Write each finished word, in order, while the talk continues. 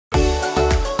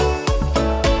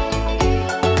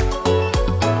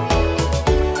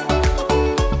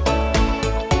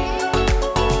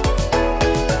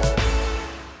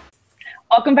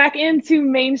Welcome back into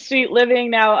Main Street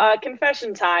Living. Now,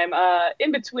 confession time.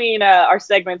 In between our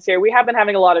segments here, we have been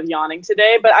having a lot of yawning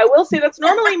today, but I will say that's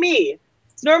normally me.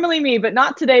 It's normally me, but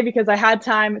not today because I had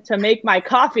time to make my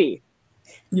coffee.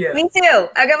 Yeah. Me too.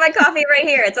 I got my coffee right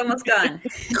here. It's almost gone.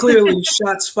 Clearly,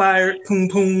 shots fired. Boom,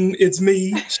 boom. It's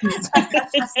me. She's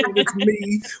saying it's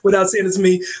me without saying it's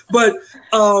me. But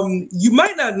you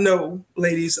might not know,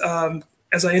 ladies,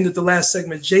 as I ended the last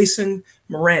segment, Jason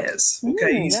Mraz.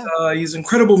 Okay, he's an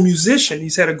incredible musician.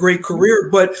 He's had a great career,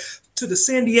 but to the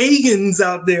San Diegans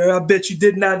out there, I bet you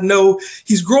did not know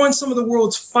he's growing some of the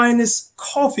world's finest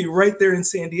coffee right there in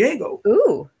San Diego.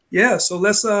 Ooh. Yeah, so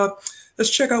let's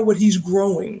check out what he's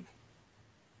growing.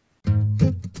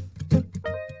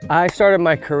 I started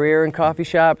my career in coffee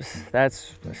shops.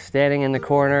 That's standing in the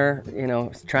corner, you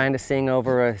know, trying to sing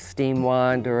over a steam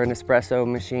wand or an espresso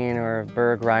machine or a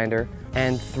burr grinder.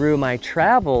 And through my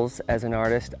travels as an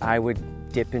artist, I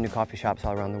would dip into coffee shops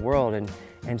all around the world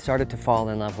and started to fall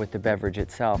in love with the beverage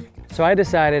itself. So I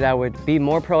decided I would be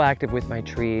more proactive with my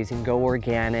trees and go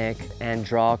organic and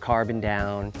draw carbon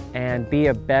down and be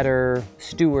a better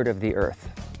steward of the earth.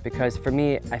 Because for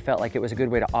me, I felt like it was a good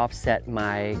way to offset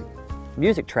my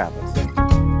music travels.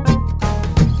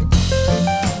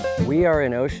 We are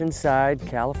in Oceanside,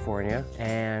 California,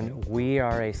 and we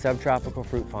are a subtropical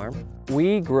fruit farm.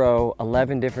 We grow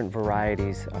 11 different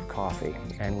varieties of coffee,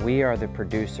 and we are the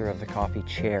producer of the coffee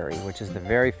cherry, which is the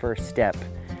very first step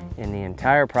in the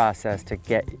entire process to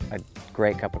get a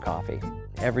great cup of coffee.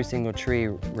 Every single tree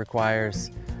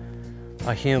requires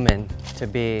a human to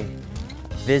be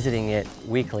visiting it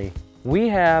weekly. We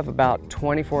have about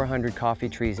 2,400 coffee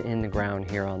trees in the ground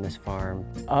here on this farm.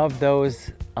 Of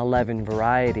those 11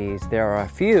 varieties, there are a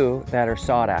few that are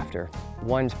sought after.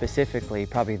 One specifically,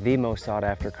 probably the most sought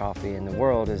after coffee in the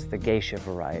world, is the Geisha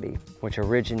variety, which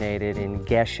originated in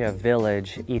Geisha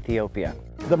village, Ethiopia.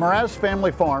 The Mraz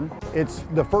Family Farm, it's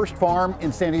the first farm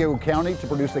in San Diego County to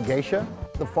produce a geisha.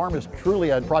 The farm is truly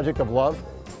a project of love.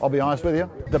 I'll be honest with you.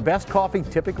 The best coffee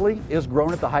typically is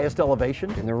grown at the highest elevation.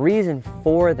 And the reason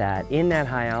for that, in that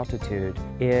high altitude,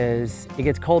 is it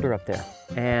gets colder up there.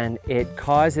 And it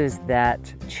causes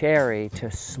that cherry to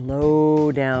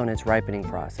slow down its ripening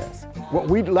process. What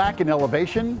we lack in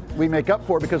elevation, we make up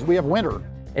for because we have winter.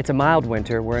 It's a mild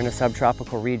winter. We're in a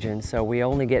subtropical region, so we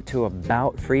only get to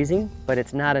about freezing, but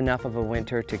it's not enough of a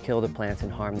winter to kill the plants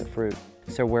and harm the fruit.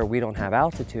 So where we don't have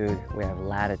altitude, we have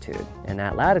latitude. And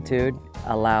that latitude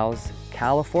allows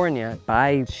California,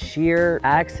 by sheer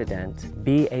accident,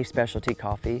 be a specialty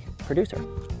coffee producer.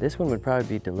 This one would probably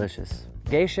be delicious.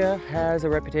 Geisha has a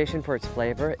reputation for its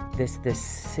flavor, this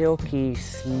silky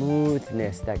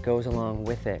smoothness that goes along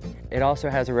with it. It also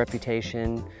has a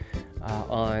reputation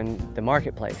on the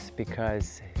marketplace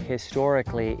because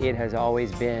historically it has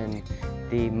always been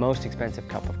the most expensive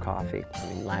cup of coffee. I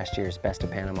mean, last year's Best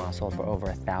of Panama sold for over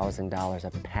 $1,000 a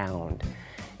pound.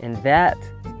 And that,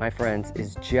 my friends,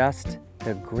 is just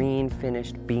the green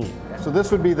finished bean. So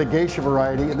this would be the geisha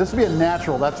variety, and this would be a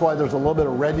natural. That's why there's a little bit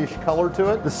of reddish color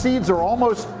to it. The seeds are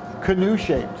almost canoe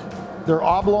shaped. They're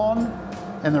oblong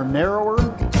and they're narrower.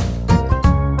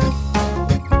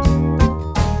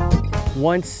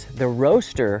 Once the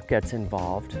roaster gets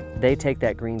involved, they take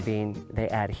that green bean, they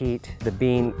add heat, the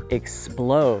bean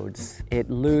explodes, it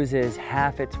loses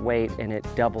half its weight and it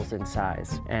doubles in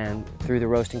size. And through the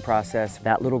roasting process,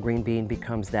 that little green bean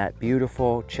becomes that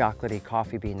beautiful chocolatey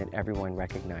coffee bean that everyone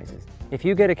recognizes. If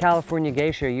you get a California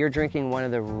Geisha, you're drinking one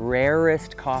of the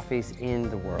rarest coffees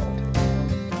in the world.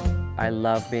 I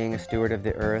love being a steward of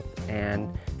the earth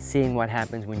and seeing what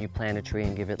happens when you plant a tree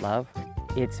and give it love.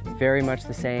 It's very much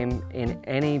the same in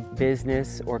any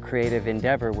business or creative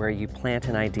endeavor where you plant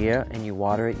an idea and you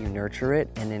water it, you nurture it,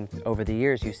 and then over the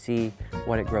years you see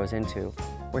what it grows into.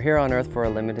 We're here on Earth for a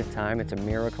limited time. It's a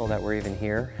miracle that we're even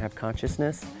here, have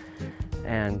consciousness,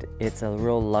 and it's a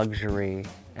real luxury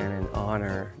and an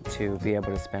honor to be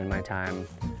able to spend my time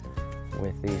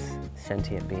with these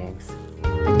sentient beings.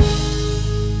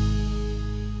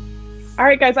 All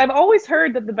right, guys, I've always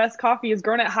heard that the best coffee is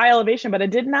grown at high elevation, but I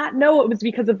did not know it was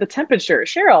because of the temperature.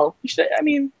 Cheryl,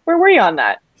 where were you on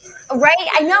that? Right?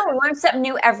 I know. We learn something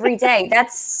new every day.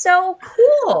 That's so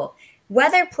cool.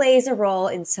 Weather plays a role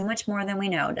in so much more than we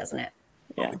know, doesn't it?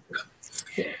 Yeah.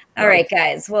 All right,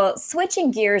 guys. Well, switching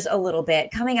gears a little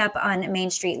bit, coming up on Main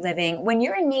Street Living, when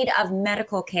you're in need of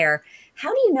medical care,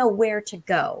 how do you know where to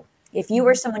go? If you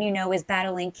or someone you know is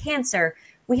battling cancer,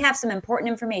 we have some important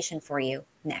information for you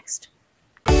next.